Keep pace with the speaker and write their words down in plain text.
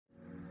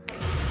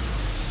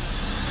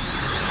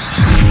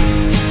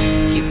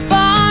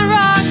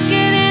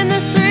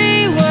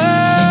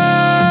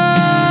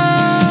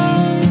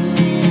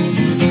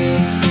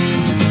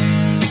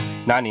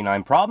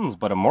99 problems,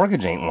 but a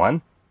mortgage ain't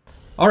one.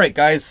 All right,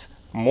 guys,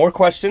 more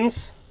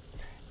questions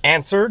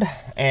answered,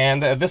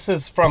 and this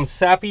is from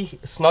Sappy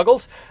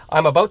Snuggles.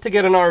 I'm about to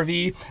get an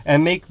RV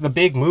and make the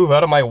big move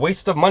out of my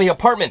waste of money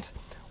apartment.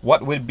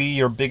 What would be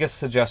your biggest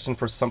suggestion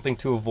for something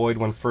to avoid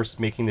when first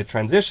making the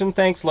transition?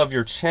 Thanks, love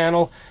your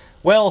channel.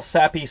 Well,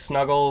 Sappy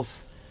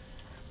Snuggles,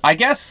 I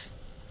guess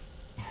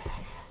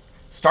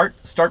start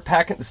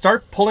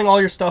pulling all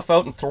your stuff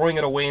out and throwing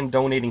it away and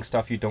donating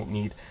stuff you don't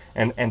need,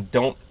 and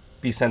don't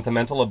be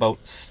sentimental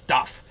about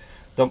stuff.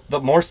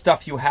 The more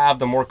stuff you have,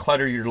 the more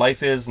clutter your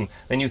life is, and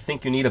then you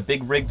think you need a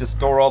big rig to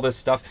store all this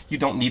stuff. You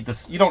don't need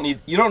this. You don't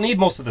need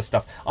most of this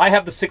stuff. I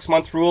have the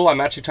 6-month rule.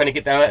 I'm actually trying to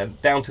get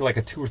down to like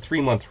a 2 or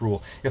 3 month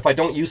rule. If I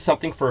don't use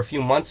something for a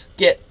few months,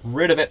 get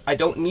rid of it. I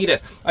don't need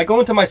it. I go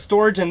into my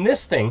storage in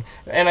this thing,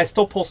 and I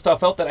still pull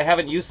stuff out that I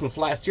haven't used since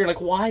last year. Like,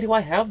 why do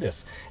I have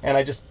this? And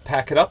I just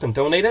pack it up and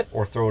donate it,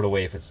 or throw it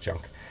away if it's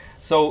junk.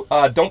 So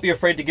don't be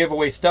afraid to give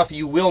away stuff.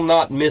 You will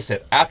not miss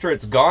it. After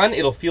it's gone,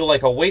 it'll feel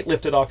like a weight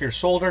lifted off your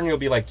shoulder, and you'll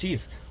be like,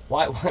 geez,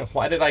 why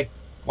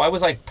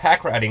was I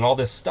pack ratting all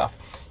this stuff?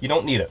 You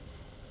don't need it.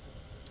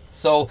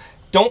 So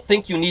don't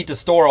think you need to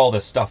store all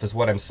this stuff is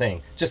what I'm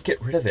saying. Just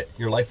get rid of it.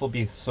 Your life will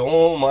be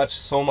so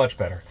much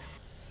better.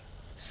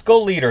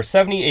 Skull Leader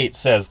 78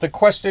 says, the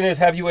question is,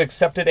 have you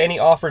accepted any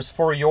offers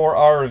for your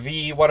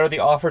RV? What are the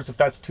offers? If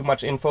that's too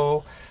much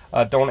info,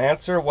 don't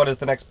answer. What is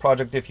the next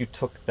project if you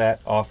took that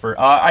offer?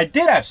 I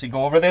did actually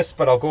go over this,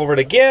 but I'll go over it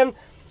again.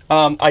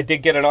 I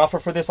did get an offer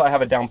for this. I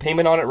have a down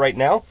payment on it right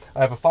now.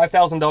 I have a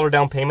 $5,000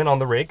 down payment on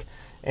the rig.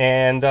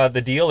 And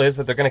the deal is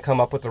that they're going to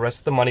come up with the rest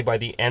of the money by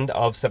the end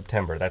of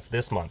September. That's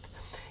this month.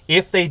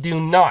 If they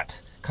do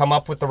not come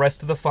up with the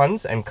rest of the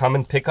funds and come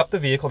and pick up the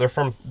vehicle, they're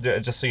from,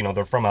 just so you know,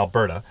 they're from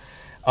Alberta.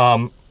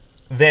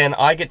 Then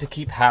I get to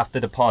keep half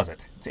the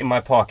deposit. It's in my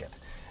pocket.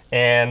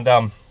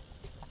 And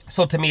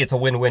so to me, it's a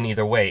win-win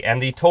either way.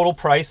 And the total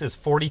price is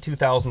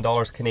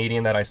 $42,000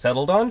 Canadian that I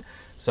settled on.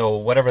 So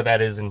whatever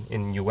that is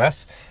in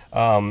US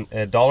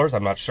dollars,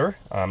 I'm not sure.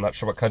 I'm not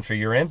sure what country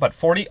you're in, but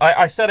 40.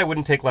 I said I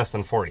wouldn't take less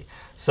than 40.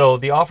 So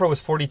the offer was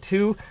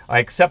 42. I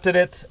accepted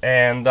it,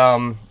 and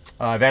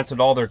I've answered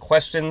all their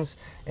questions.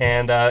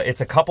 And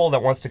it's a couple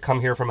that wants to come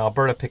here from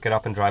Alberta, pick it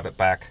up, and drive it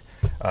back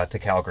to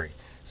Calgary.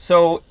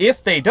 So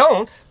if they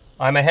don't,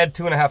 I'm ahead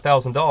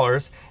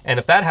 $2,500, and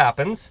if that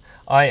happens,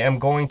 I am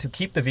going to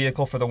keep the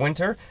vehicle for the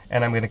winter,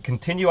 and I'm going to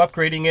continue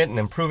upgrading it and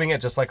improving it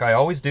just like I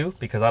always do,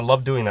 because I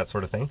love doing that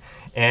sort of thing.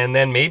 And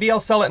then maybe I'll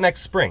sell it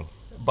next spring,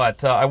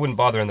 but I wouldn't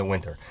bother in the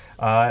winter.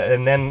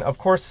 And then, of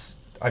course,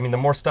 I mean, the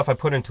more stuff I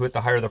put into it,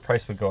 the higher the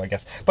price would go, I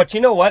guess. But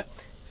you know what?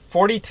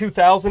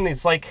 $42,000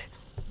 is like,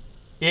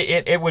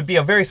 it would be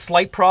a very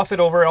slight profit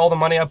over all the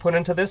money I put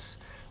into this.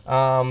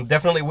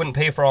 Definitely wouldn't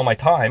pay for all my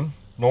time,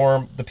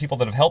 nor the people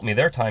that have helped me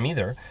their time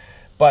either.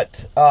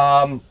 But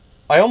I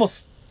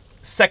almost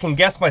second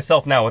guess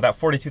myself now with that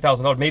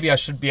 $42,000. Maybe I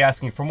should be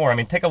asking for more. I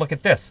mean, take a look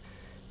at this.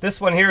 This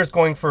one here is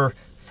going for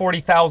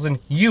 $40,000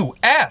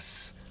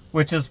 US,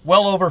 which is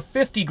well over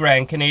 50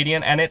 grand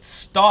Canadian, and it's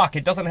stock.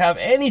 It doesn't have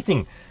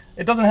anything.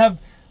 It doesn't have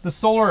the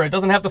solar, it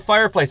doesn't have the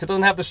fireplace, it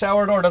doesn't have the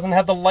shower door, it doesn't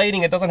have the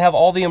lighting, it doesn't have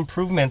all the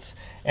improvements,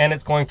 and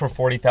it's going for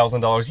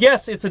 $40,000.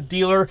 Yes, it's a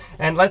dealer,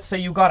 and let's say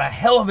you got a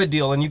hell of a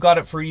deal and you got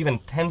it for even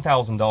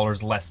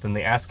 $10,000 less than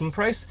the asking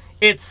price.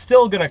 It's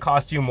still gonna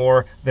cost you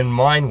more than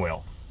mine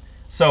will.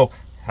 So,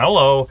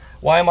 hello,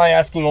 why am I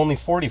asking only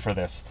 40 for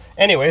this?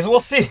 Anyways, we'll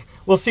see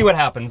what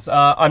happens.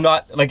 I'm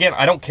not, again,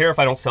 I don't care if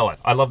I don't sell it.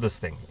 I love this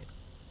thing.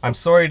 I'm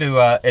sorry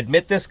to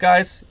admit this,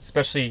 guys,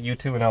 especially you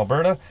two in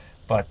Alberta,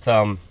 but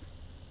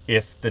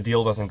if the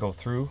deal doesn't go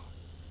through,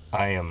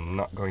 I am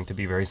not going to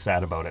be very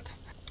sad about it.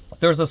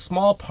 There's a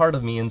small part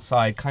of me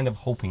inside kind of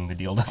hoping the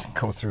deal doesn't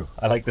go through.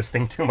 I like this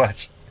thing too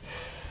much.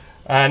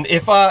 And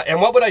if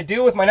and what would I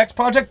do with my next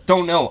project?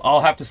 Don't know.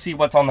 I'll have to see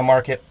what's on the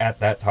market at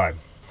that time.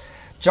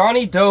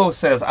 Johnny Doe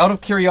says, out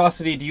of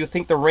curiosity, do you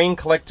think the rain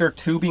collector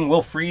tubing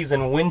will freeze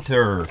in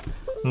winter?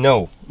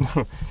 No,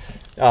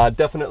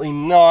 definitely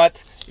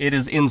not. It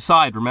is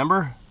inside,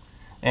 remember?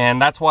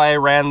 And that's why I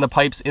ran the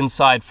pipes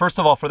inside. First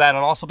of all, for that,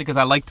 and also because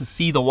I like to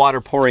see the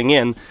water pouring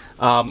in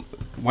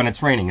when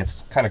it's raining.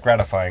 It's kind of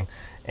gratifying.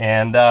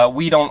 And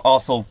we don't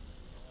also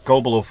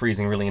go below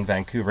freezing really in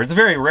Vancouver. It's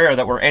very rare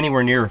that we're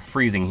anywhere near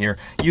freezing here.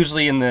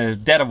 Usually in the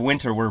dead of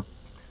winter, we're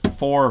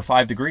 4 or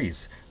 5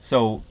 degrees,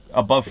 so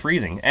above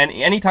freezing. And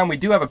anytime we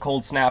do have a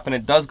cold snap and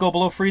it does go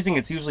below freezing,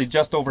 it's usually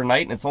just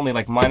overnight, and it's only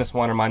like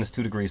 -1 or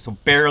 -2 degrees, so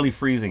barely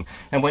freezing.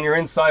 And when you're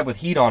inside with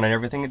heat on and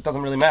everything, it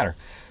doesn't really matter.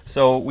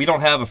 So we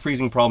don't have a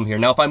freezing problem here.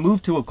 Now, if I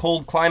move to a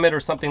cold climate or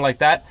something like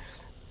that,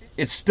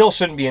 it still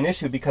shouldn't be an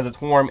issue because it's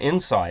warm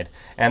inside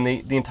and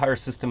the entire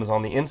system is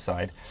on the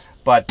inside.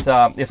 But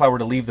if I were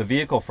to leave the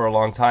vehicle for a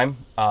long time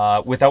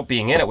without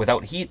being in it,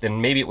 without heat, then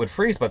maybe it would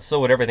freeze, but so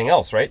would everything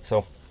else, right?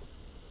 So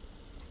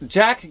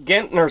Jack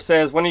Gentner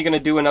says, when are you going to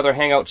do another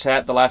hangout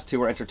chat? The last 2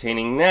 were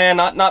entertaining.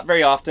 Nah, not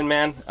very often,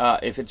 man.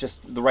 If it's just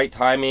the right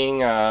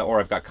timing, or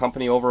I've got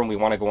company over and we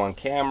want to go on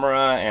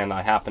camera and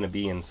I happen to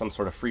be in some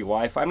sort of free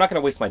Wi-Fi, I'm not going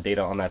to waste my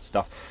data on that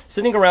stuff.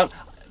 Sitting around,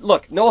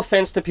 look, no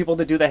offense to people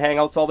that do the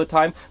hangouts all the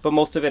time, but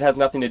most of it has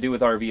nothing to do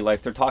with RV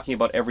life. They're talking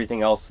about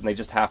everything else, and they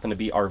just happen to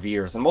be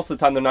RVers. And most of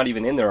the time, they're not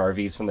even in their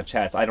RVs from the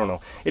chats. I don't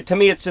know. To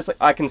me, it's just like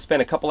I can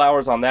spend a couple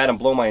hours on that and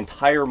blow my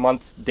entire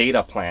month's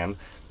data plan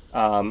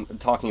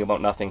talking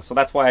about nothing. So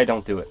that's why I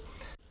don't do it.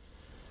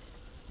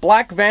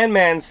 Black Van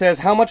Man says,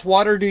 how much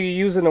water do you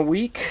use in a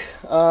week?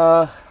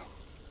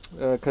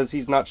 Because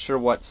he's not sure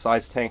what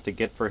size tank to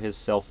get for his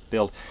self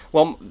build.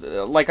 Well,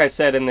 like I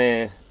said in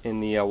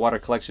the water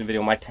collection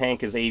video, my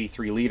tank is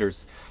 83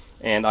 liters,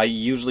 and I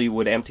usually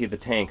would empty the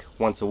tank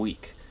once a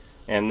week,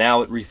 and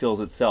now it refills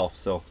itself.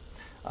 So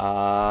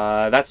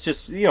that's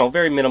just, you know,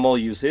 very minimal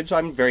usage.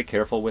 I'm very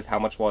careful with how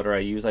much water I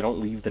use. I don't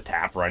leave the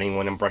tap running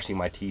when I'm brushing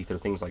my teeth or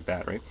things like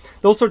that, right?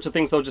 Those sorts of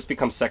things, they'll just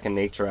become second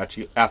nature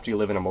after you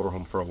live in a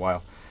motorhome for a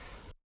while.